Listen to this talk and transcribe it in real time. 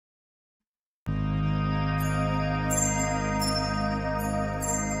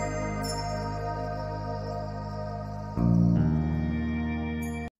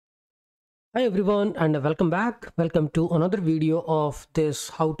Hi everyone and welcome back. Welcome to another video of this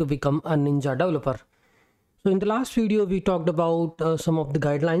how to become a ninja developer. So in the last video we talked about some of the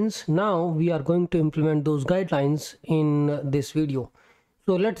guidelines. Now we are going to implement those guidelines in this video.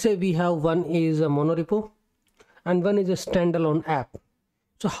 So let's say we have one is a monorepo and one is a standalone app.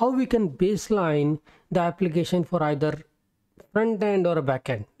 So how we can baseline the application for either front end or a back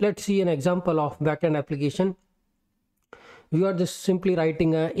end. Let's see an example of back end application. You are just simply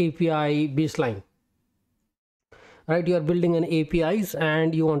writing a API baseline, right? You are building an APIs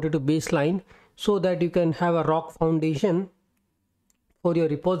and you wanted to baseline so that you can have a rock foundation for your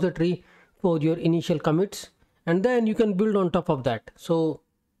repository for your initial commits, and then you can build on top of that. So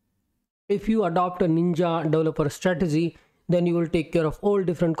if you adopt a ninja developer strategy, then you will take care of all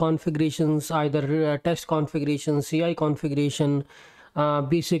different configurations, either test configuration, CI configuration,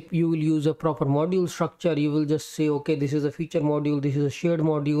 basic. You will use a proper module structure. You will just say, okay, this is a feature module, this is a shared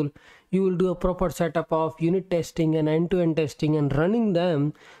module. You will do a proper setup of unit testing and end-to-end testing and running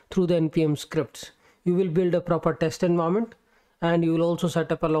them through the npm scripts. You will build a proper test environment, and you will also set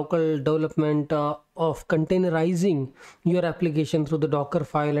up a local development of containerizing your application through the Docker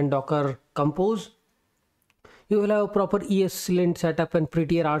file and Docker compose. You will have a proper eslint setup and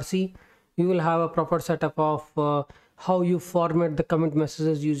prettierc. You will have a proper setup of how you format the commit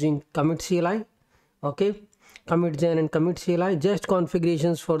messages using commit CLI, okay, commit gen and commit CLI, just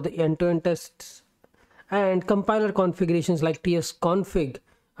configurations for the end-to-end tests, and compiler configurations like ts config.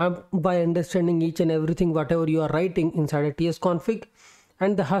 By understanding each and everything whatever you are writing inside a ts config,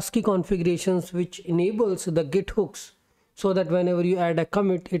 and the husky configurations which enables the git hooks, so that whenever you add a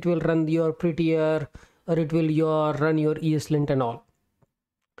commit it will run your prettier or it will run your eslint and all.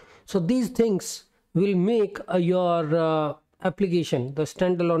 So these things will make your application, the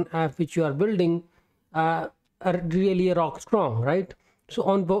standalone app which you are building, really rock strong, right? So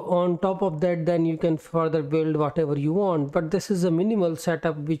on top of that, then you can further build whatever you want, but this is a minimal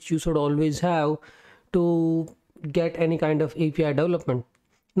setup which you should always have to get any kind of API development.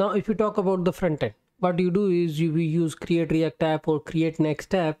 Now if you talk about the front end, what you do is you use create react app or create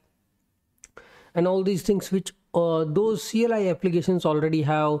next app and all these things, which those CLI applications already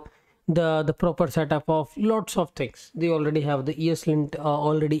have the proper setup of lots of things. They already have the eslint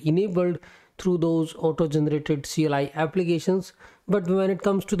already enabled through those auto-generated CLI applications. But when it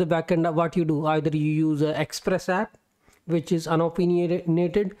comes to the backend, what you do, either you use an express app which is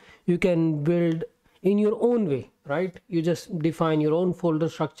unopinionated. You can build in your own way, right? You just define your own folder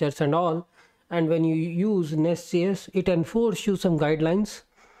structures and all, and when you use nest.js, it enforces you some guidelines,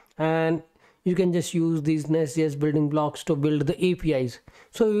 and you can just use these nest.js building blocks to build the APIs.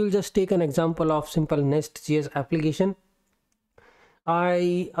 So we will just take an example of simple nest.js application.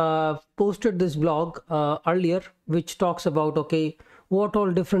 I posted this blog earlier which talks about, okay, what all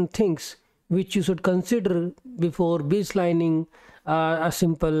different things which you should consider before baselining a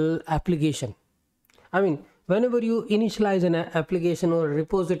simple application. I mean, whenever you initialize an application or a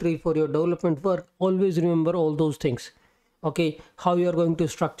repository for your development work, always remember all those things. Okay, how you are going to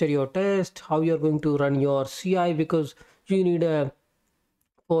structure your test, how you are going to run your CI, because you need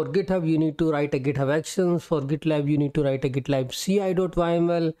for GitHub you need to write a GitHub actions, for GitLab you need to write a GitLab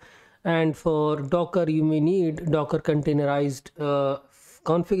ci.yml, and for Docker you may need Docker containerized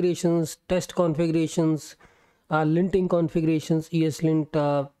configurations, test configurations, linting configurations, eslint,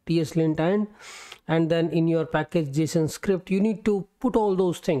 tslint, and then in your package JSON script you need to put all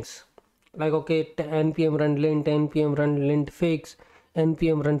those things. Like, okay, npm run lint, npm run lint fix,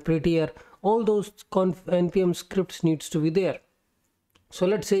 npm run prettier, all those npm scripts needs to be there. So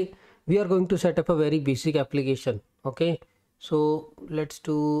let's say we are going to set up a very basic application. Okay, so let's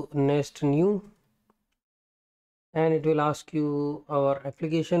do nest new, and it will ask you our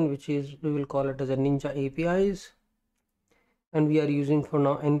application, which is, we will call it as a ninja APIs, and we are using for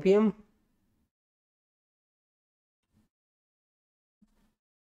now npm.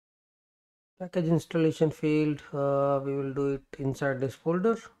 Package installation failed. We will do it inside this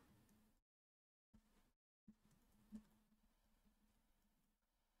folder.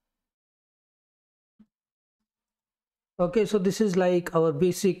 Okay, so this is like our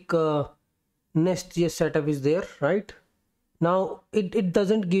basic nest.js setup is there, right? Now it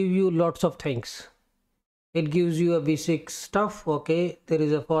doesn't give you lots of things. It gives you a basic stuff. Okay, there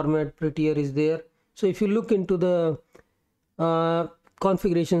is a format, prettier is there. So if you look into the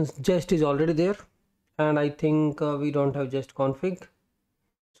configurations, jest is already there, and I think we don't have jest config.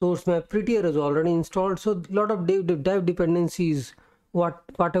 Source map prettier is already installed, so a lot of dev dependencies,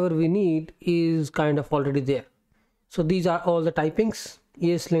 whatever we need is kind of already there. So these are all the typings,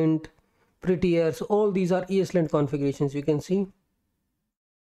 eslint, prettier, so all these are eslint configurations you can see.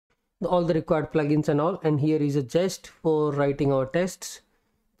 all the required plugins and all, and here is a jest for writing our tests,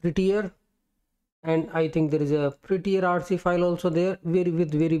 prettier, and I think there is a prettierc file also there,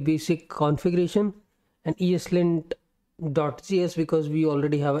 with very basic configuration, and eslint.js because we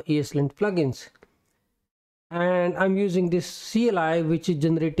already have eslint plugins, and I'm using this CLI which is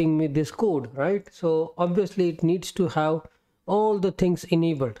generating me this code, right? So obviously it needs to have all the things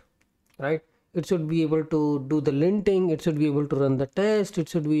enabled, right? It should be able to do the linting, it should be able to run the test, it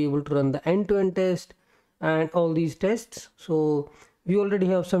should be able to run the end-to-end test and all these tests. So we already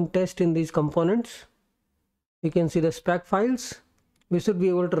have some tests in these components. You can see the spec files. We should be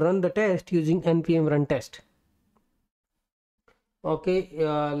able to run the test using npm run test. Okay,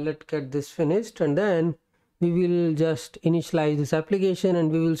 let's get this finished, and then we will just initialize this application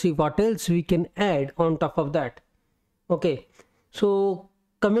and we will see what else we can add on top of that. Okay, so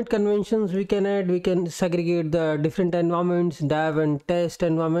commit conventions we can add, we can segregate the different environments, dev and test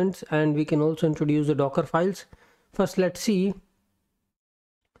environments, and we can also introduce the Docker files. First, let's see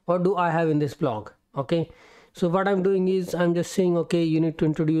what do I have in this blog. Okay, so what I'm doing is I'm just saying, okay, you need to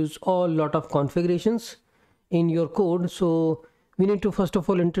introduce all lot of configurations in your code. So we need to first of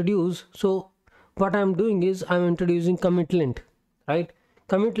all introduce, so what I'm doing is I'm introducing commitlint, right?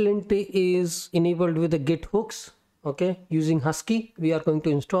 Commitlint is enabled with the git hooks. Okay, using Husky we are going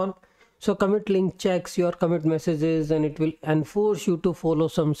to install. So commitlint checks your commit messages and it will enforce you to follow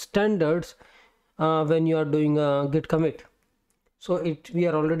some standards when you are doing a git commit. So we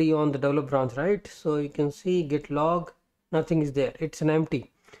are already on the develop branch, right? So you can see git log, nothing is there, it's an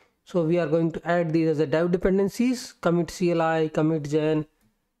empty. So we are going to add these as a dev dependencies, commit CLI, commit gen.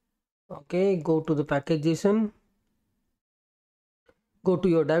 Okay, go to the package.json, go to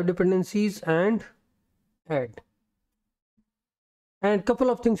your dev dependencies and add. And couple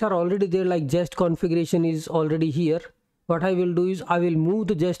of things are already there, like jest configuration is already here. What I will do is I will move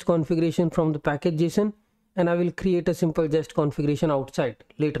the jest configuration from the package.json and I will create a simple jest configuration outside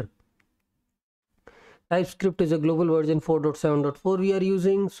later. TypeScript is a global version 4.7.4 we are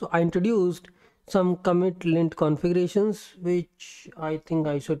using. So I introduced some commitlint configurations, which I think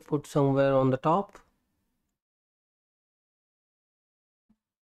I should put somewhere on the top.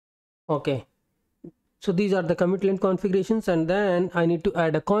 Okay. So these are the commitlint configurations, and then I need to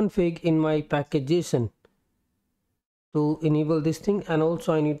add a config in my package.json to enable this thing, and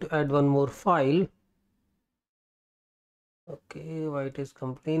also I need to add one more file. Okay, why it is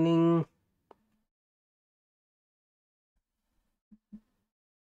complaining?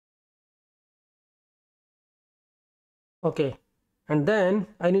 Okay, and then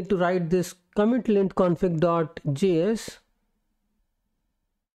I need to write this commitlint config.js.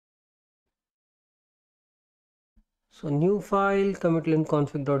 So new file commitlint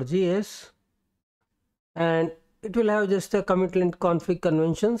config.js, and it will have just a commitlint config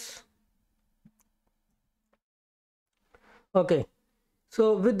conventions. Okay,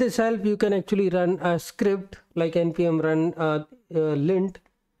 so with this help you can actually run a script like npm run lint.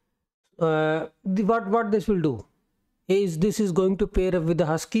 What this will do is this is going to pair up with the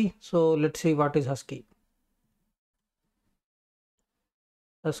Husky. So let's see what is Husky.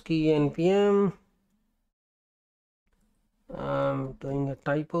 Husky npm. I'm doing a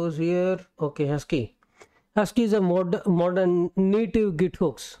typos here. Okay, Husky is a modern native git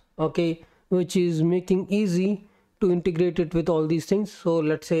hooks, okay, which is making easy to integrate it with all these things. So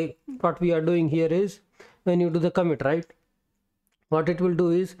let's say what we are doing here is when you do the commit, right, what it will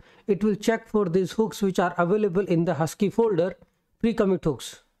do is it will check for these hooks which are available in the Husky folder, pre-commit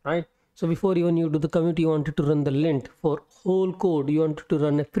hooks, right? So before even you do the commit, you wanted to run the lint for whole code, you wanted to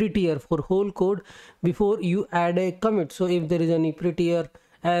run a prettier for whole code before you add a commit. So if there is any prettier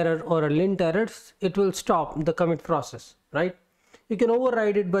error or a lint errors, it will stop the commit process, right? You can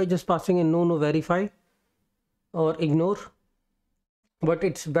override it by just passing a no verify or ignore, but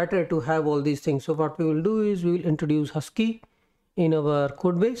it's better to have all these things. So what we will do is we will introduce Husky in our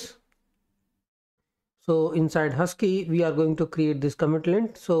code base. So inside Husky we are going to create this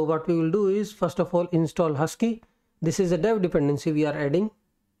commitlint. So what we will do is first of all install Husky. This is a dev dependency we are adding,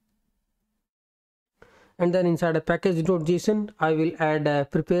 and then inside a package.json I will add a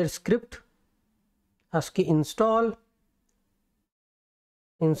prepare script, Husky install.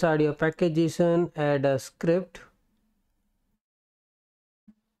 Inside your package.json add a script,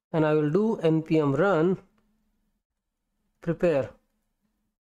 and I will do npm run prepare.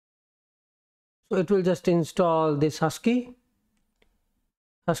 So it will just install this husky.sh,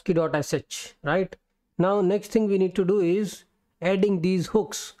 right? Now next thing we need to do is adding these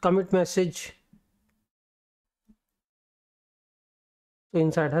hooks, commit message. So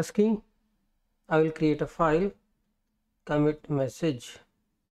inside Husky I will create a file commit message.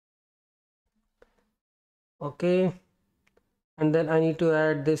 Okay, and then I need to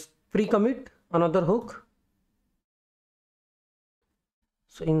add this pre-commit, another hook.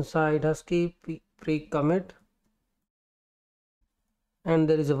 So inside husky pre-commit, and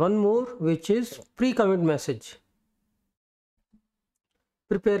there is one more which is pre-commit message,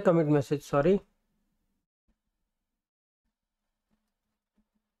 prepare commit message, sorry.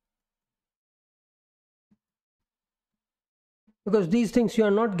 Because these things you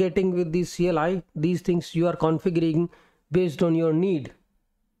are not getting with the CLI, these things you are configuring based on your need.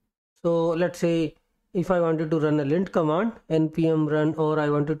 So let's say if I wanted to run a lint command, npm run, or I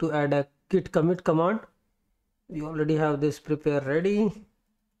wanted to add a git commit command, we already have this prepare ready.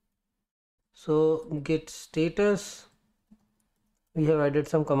 So git status, we have added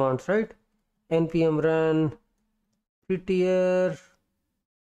some commands, right? Npm run, prettierc.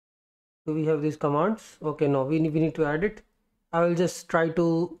 Do we have these commands? Okay, no, we need to add it. I will just try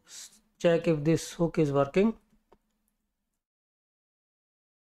to check if this hook is working.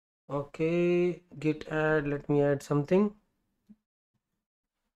 Okay, git add, let me add something.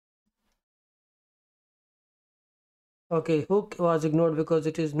 Okay, hook was ignored because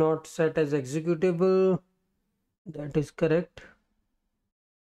it is not set as executable. That is correct.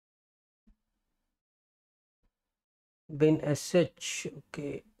 Bin sh,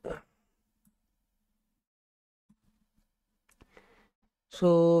 okay.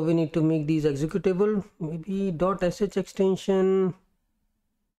 So we need to make these executable, maybe .sh extension.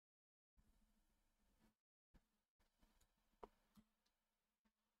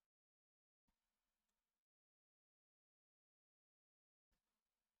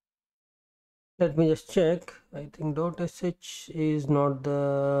 Let me just check. I think .sh is not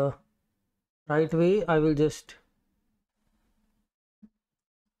the right way. I will just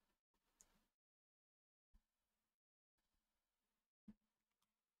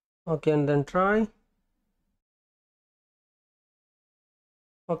okay, and then try.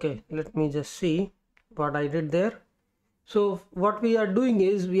 Okay, let me just see what I did there. So what we are doing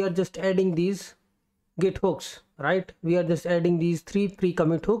is we are just adding these git hooks, right? We are just adding these 3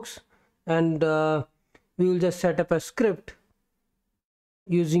 pre-commit hooks, and we will just set up a script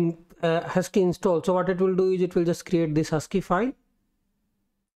using husky install. So what it will do is it will just create this husky file,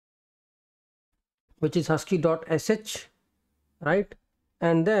 which is husky.sh, right?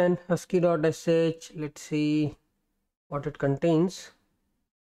 And then husky.sh, let's see what it contains.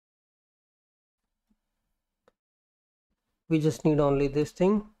 We just need only this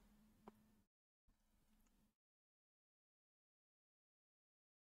thing.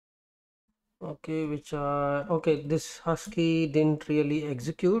 Okay, which okay, this husky didn't really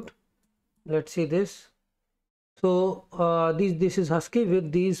execute. Let's see this. So this is husky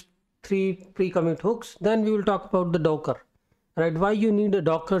with these 3 pre-commit hooks. Then we will talk about the Docker, right? Why you need a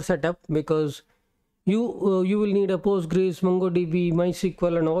Docker setup? Because you will need a Postgres, MongoDB,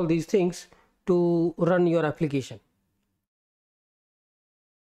 MySQL, and all these things to run your application.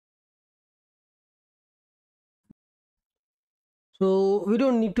 So we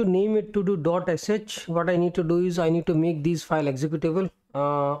don't need to name it to do .sh. What I need to do is I need to make these file executable.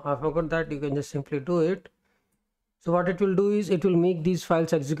 I forgot that. You can just simply do it. So what it will do is it will make these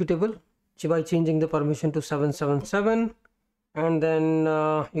files executable by changing the permission to 777, and then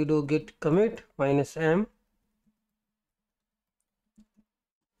you do git commit -m.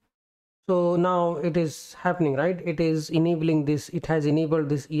 So now it is happening, right? It is enabling this. It has enabled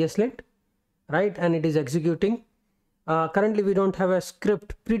this eslint, right? And it is executing. Currently we don't have a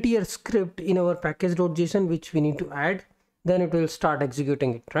script, prettierc script in our package.json, which we need to add. Then it will start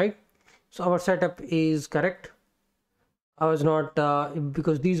executing it, right? So our setup is correct. I was not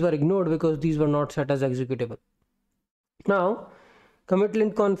because these were ignored because these were not set as executable. Now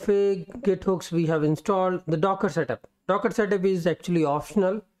commitlint config, git hooks we have installed. The Docker setup is actually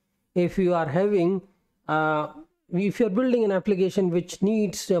optional. If you are having if you're building an application which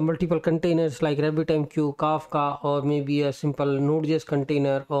needs multiple containers like RabbitMQ, Kafka, or maybe a simple nodejs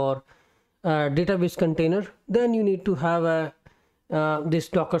container or database container, then you need to have a this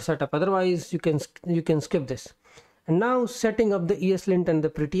Docker setup. Otherwise you can skip this. And now setting up the eslint and the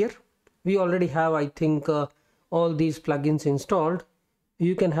prettierc. We already have, I think, all these plugins installed.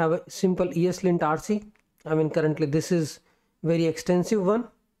 You can have a simple eslint rc. I mean, currently this is very extensive one.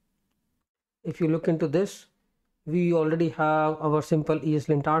 If you look into this, we already have our simple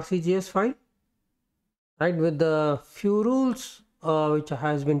eslint rc.js file, right, with the few rules which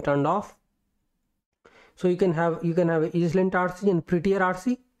has been turned off. So you can have eslint rc and prettierc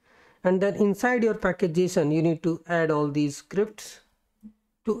rc, and then inside your package.json you need to add all these scripts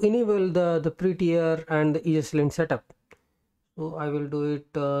to enable the prettierc and the eslint setup. So I will do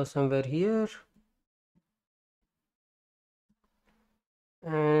it somewhere here.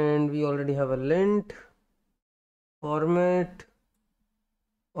 and we already have a lint format.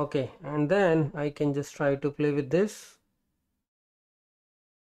 Okay, and then I can just try to play with this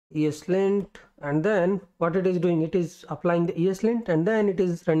eslint, and then what it is doing, it is applying the eslint and then it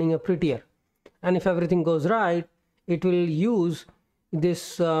is running a prettierc, and if everything goes right, it will use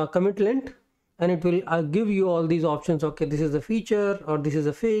this commitlint, and it will give you all these options. Okay, this is a feature, or this is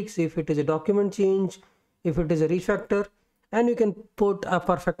a fix, if it is a document change, if it is a refactor, and you can put a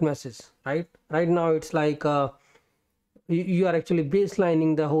perfect message. Right now it's like you are actually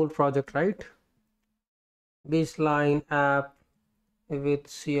baselining the whole project, right? Baseline app with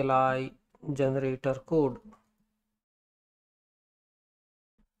CLI generator code,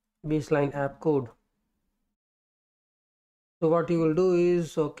 baseline app code. So what you will do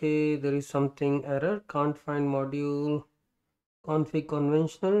is, okay, there is something error, can't find module config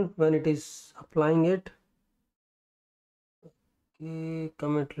conventional when it is applying it. Okay,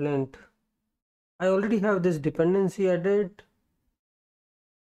 commitlint, I already have this dependency added,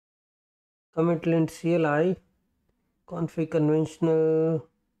 commitlint CLI config conventional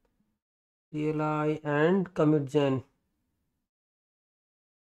CLI and commit gen.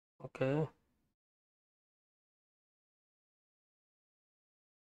 Okay,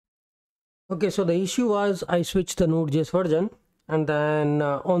 okay, so the issue was I switched the nodejs version, and then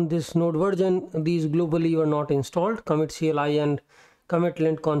on this node version these globally were not installed, commit CLI and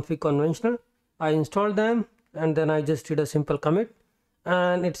commitlint config conventional. I installed them and then I just did a simple commit,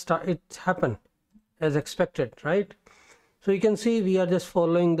 and it happened as expected, right? So you can see we are just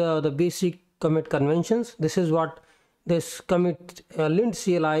following the basic commit conventions. This is what this commit lint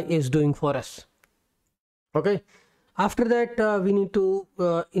CLI is doing for us. Okay, after that we need to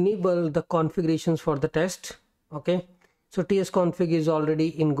enable the configurations for the test. Okay, so tsconfig is already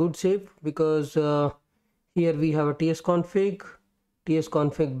in good shape, because here we have a tsconfig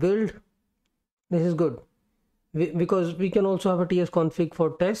build. This is good, because we can also have a tsconfig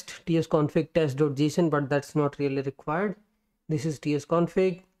for test, tsconfig test.json, but that's not really required. This is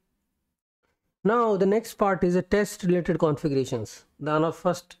tsconfig. Now the next part is a test related configurations. The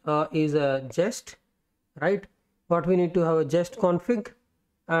first is a jest, right? What we need to have a jest config,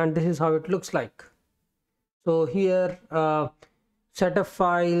 and this is how it looks like. So here setup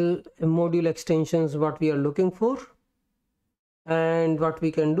file module extensions what we are looking for, and what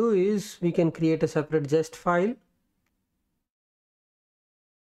we can do is we can create a separate jest file,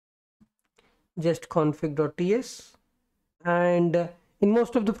 jest config.ts, and in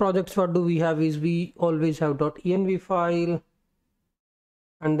most of the projects what do we have is we always have .env file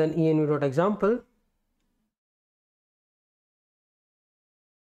and then env.example.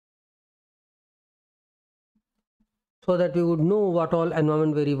 So that we would know what all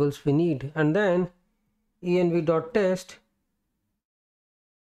environment variables we need, and then env.test,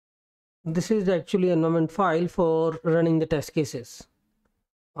 this is actually an environment file for running the test cases.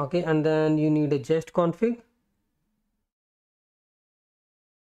 Okay, and then you need a jest config.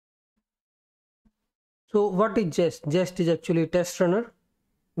 So what is jest? Jest is actually a test runner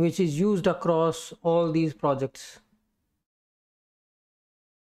which is used across all these projects.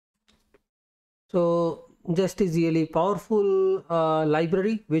 So jest is really powerful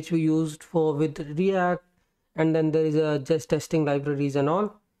library which we used for with React, and then there is a jest testing libraries and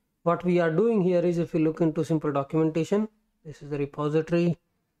all. What we are doing here is, if you look into simple documentation, this is the repository,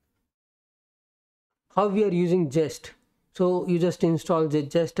 how we are using jest. So you just install the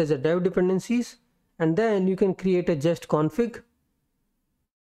jest as a dev dependencies, and then you can create a jest config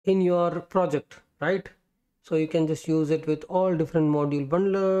in your project, right? So you can just use it with all different module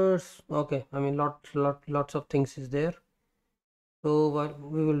bundlers. Okay, I mean lots of things is there. So what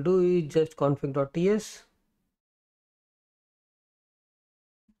we will do is just config.ts.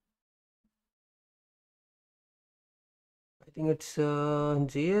 I think it's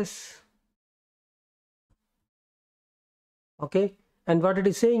JS. Okay, and what it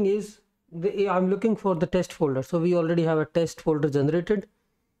is saying is I'm looking for the test folder. So we already have a test folder generated.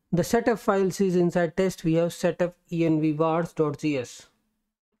 The setup files is inside test. We have setup envbars.js.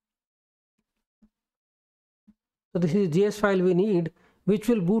 So this is JS file we need, which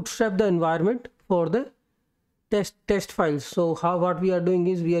will bootstrap the environment for the test files. So what we are doing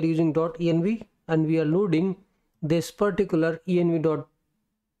is we are using .env, and we are loading this particular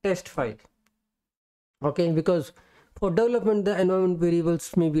env.test file. Okay, because for development the environment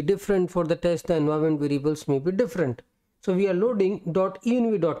variables may be different, for the test the environment variables may be different. So we are loading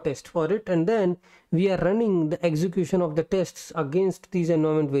 .env.test for it, and then we are running the execution of the tests against these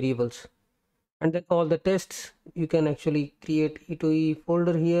environment variables. And then all the tests, you can actually create E2E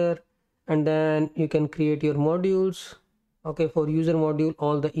folder here, and then you can create your modules. Okay, for user module,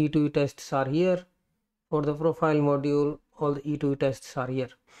 all the E2E tests are here. For the profile module, all the E2E tests are here.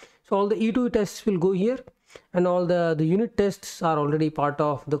 So all the E2E tests will go here, and all the unit tests are already part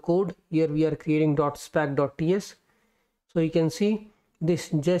of the code. Here we are creating .spec.ts. So you can see this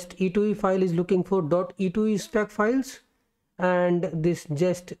just E2E file is looking for .E2E spec files, and this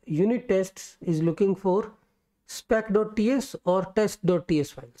just unit tests is looking for spec.ts or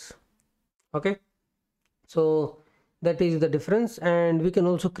test.ts files. Okay, so that is the difference. And we can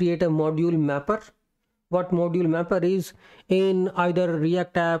also create a module mapper. What module mapper is, in either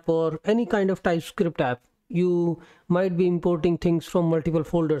React app or any kind of TypeScript app, you might be importing things from multiple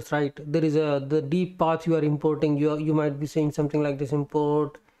folders, right? There is the deep path you are importing. You might be saying something like this: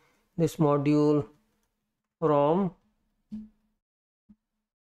 import this module from,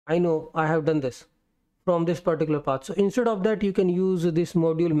 I know I have done this, from this particular path. So instead of that, you can use this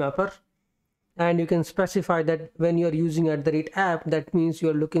module mapper, and you can specify that when you are using @app, that means you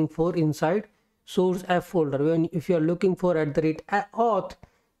are looking for inside source app folder. If you are looking for @auth,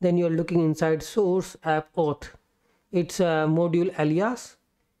 then you are looking inside source app auth. It's a module alias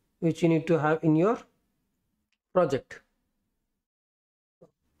which you need to have in your project.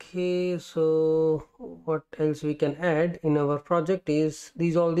 Okay, so what else we can add in our project is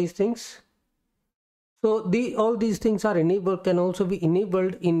all these things. So all these things are enabled, can also be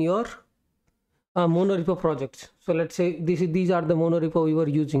enabled in your monorepo projects. So let's say these are the monorepo we were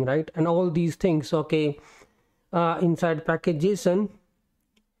using, right? And all these things, okay, inside package JSON,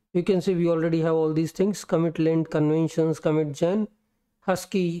 you can see we already have all these things: commitlint, conventions, commit gen,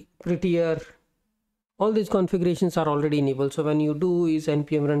 husky, prettierc. All these configurations are already enabled. So when you do is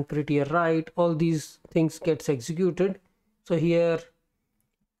npm run prettierc write, all these things gets executed. So here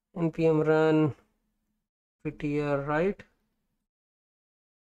npm run prettierc write,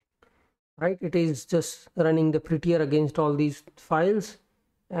 right? It is just running the prettierc against all these files.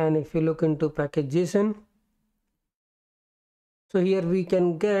 And if you look into package JSON, so here we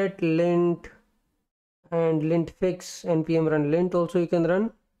can get lint and lint fix, npm run lint also you can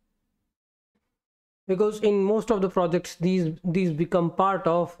run, because in most of the projects these become part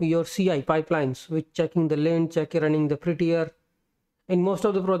of your CI pipelines, with checking the lint, running the prettierc. In most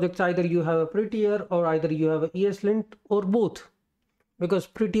of the projects, either you have a prettierc or either you have a eslint or both, because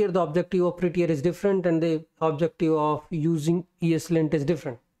prettierc, the objective of prettierc is different and the objective of using eslint is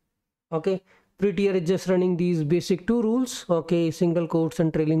different. Okay, prettierc is just running these basic two rules, okay, single quotes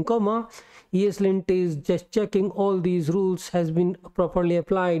and trailing comma. ESLint is just checking all these rules has been properly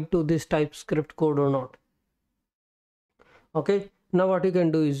applied to this TypeScript code or not. Okay, now what you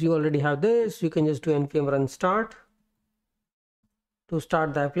can do is, you already have this, you can just do npm run start to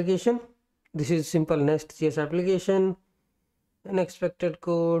start the application. This is simple Nest.js application. Unexpected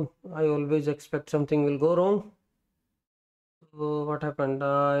code, I always expect something will go wrong. So what happened?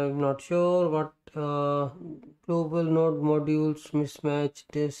 I'm not sure what. Global node modules mismatch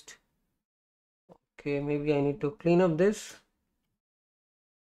test. Okay, maybe I need to clean up this.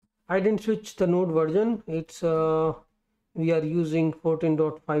 I didn't switch the node version. It's we are using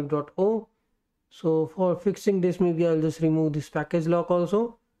 14.5.0. So for fixing this, maybe I'll just remove this package lock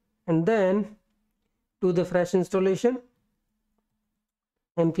also, and then do the fresh installation,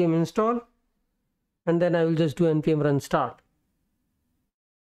 npm install, and then I will just do npm run start.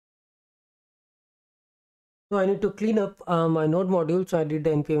 So I need to clean up my node module. So I did the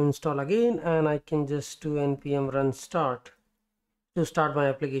npm install again, and I can just do npm run start to start my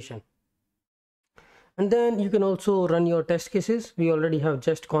application. And then you can also run your test cases. We already have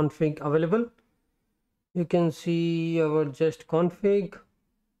jest config available. You can see our jest config.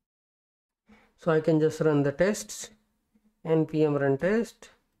 So I can just run the tests, npm run test,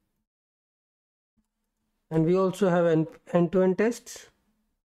 and we also have end-to-end tests.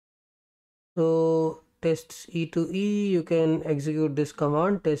 So tests E2E, you can execute this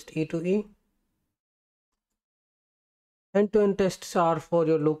command, test E2E. End-to-end tests are for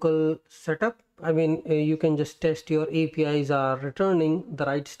your local setup. I mean, you can just test your APIs are returning the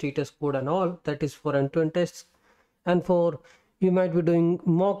right status code and all. That is for end-to-end tests. And for, you might be doing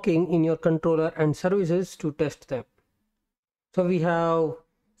mocking in your controller and services to test them. So we have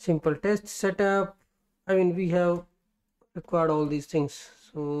simple test setup. I mean, we have required all these things.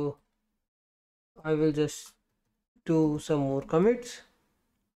 So I will just do some more commits.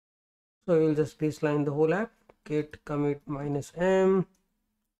 So I will just baseline the whole app, git commit -m,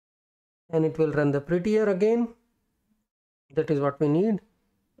 and it will run the prettierc again. That is what we need,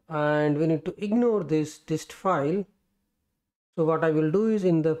 and we need to ignore this dist file. So what I will do is,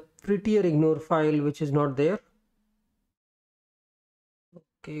 in the prettierc ignore file, which is not there.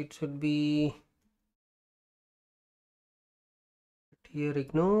 Okay, it should be prettier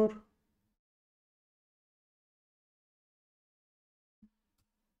ignore.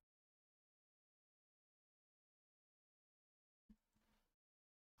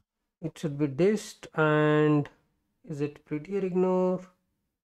 It should be dist, and is it prettier ignore?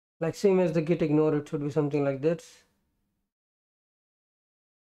 Like same as the git ignore, it should be something like this.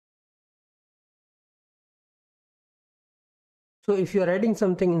 So if you are adding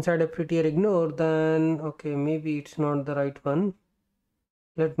something inside a prettier ignore, then okay, maybe it's not the right one.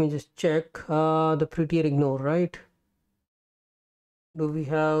 Let me just check the prettier ignore, right? Do we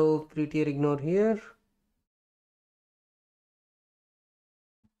have prettier ignore here?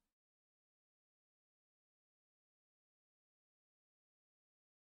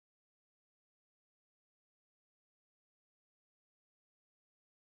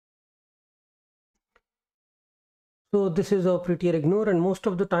 So this is a prettier ignore, and most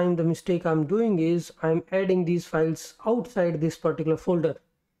of the time the mistake I'm doing is I'm adding these files outside this particular folder.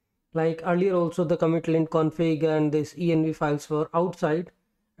 Like earlier also the commitlint config and this env files were outside,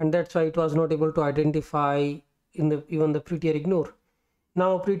 and that's why it was not able to identify in the even the prettier ignore.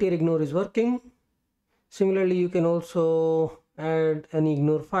 Now prettier ignore is working. Similarly, you can also add an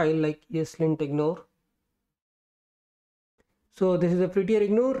ignore file like eslint ignore. So this is a prettier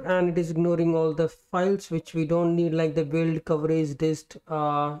ignore, and it is ignoring all the files which we don't need, like the build, coverage, dist,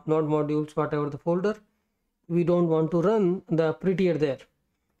 node modules, whatever the folder. We don't want to run the prettier there.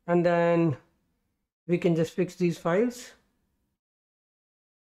 And then we can just fix these files.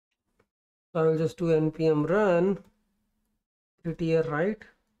 So I will just do npm run prettier, right?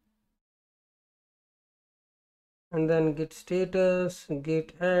 And then git status,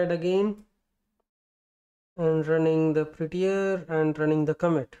 git add again, and running the prettier and running the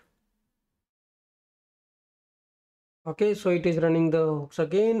commit. Okay, so it is running the hooks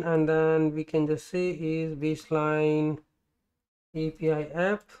again, and then we can just say is baseline API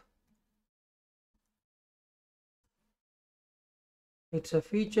app. It's a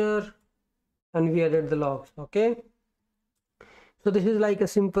feature, and we added the logs. Okay, so this is like a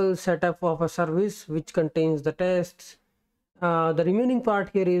simple setup of a service which contains the tests. The remaining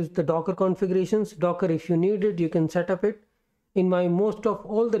part here is the Docker configurations. Docker, if you need it, you can set up it. In my most of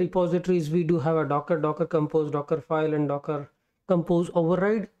all the repositories, we do have a Docker compose, Docker file, and Docker compose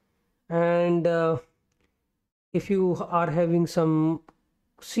override. And if you are having some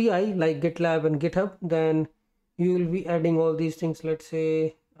CI like GitLab and GitHub, then you will be adding all these things. Let's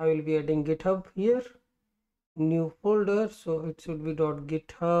say I will be adding GitHub here, new folder. So it should be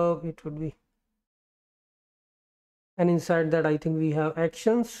 .github. It would be, and inside that I think we have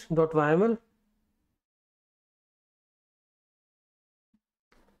actions.yml.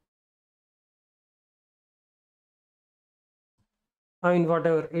 I mean,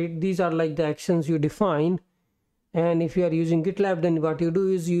 whatever, these are like the actions you define. And if you are using GitLab, then what you do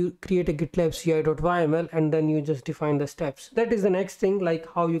is you create a GitLab ci.yml, and then you just define the steps. That is the next thing,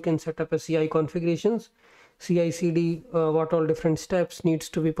 like how you can set up a CI configurations, CI/CD, what all different steps needs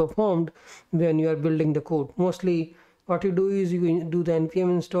to be performed when you are building the code. Mostly what you do is you do the npm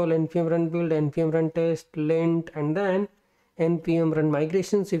install, npm run build, npm run test, lint, and then npm run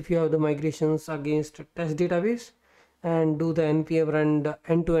migrations if you have the migrations against test database, and do the npm run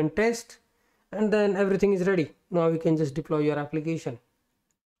end-to-end test, and then everything is ready. Now you can just deploy your application.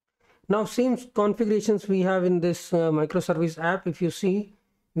 Now same configurations we have in this microservice app. If you see,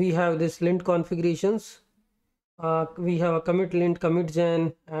 we have this lint configurations. We have a commit lint, commit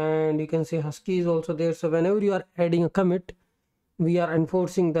gen, and you can say husky is also there. So whenever you are adding a commit, we are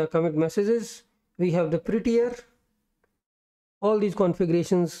enforcing the commit messages. We have the prettier, all these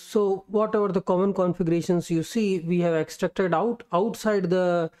configurations. So whatever the common configurations you see, we have extracted outside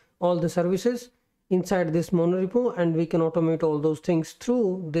the all the services inside this monorepo, and we can automate all those things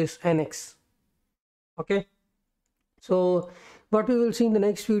through this NX. Okay, so what we will see in the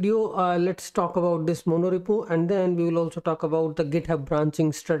next video, let's talk about this monorepo, and then we will also talk about the GitHub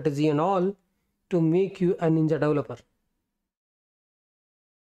branching strategy and all to make you a Ninja developer.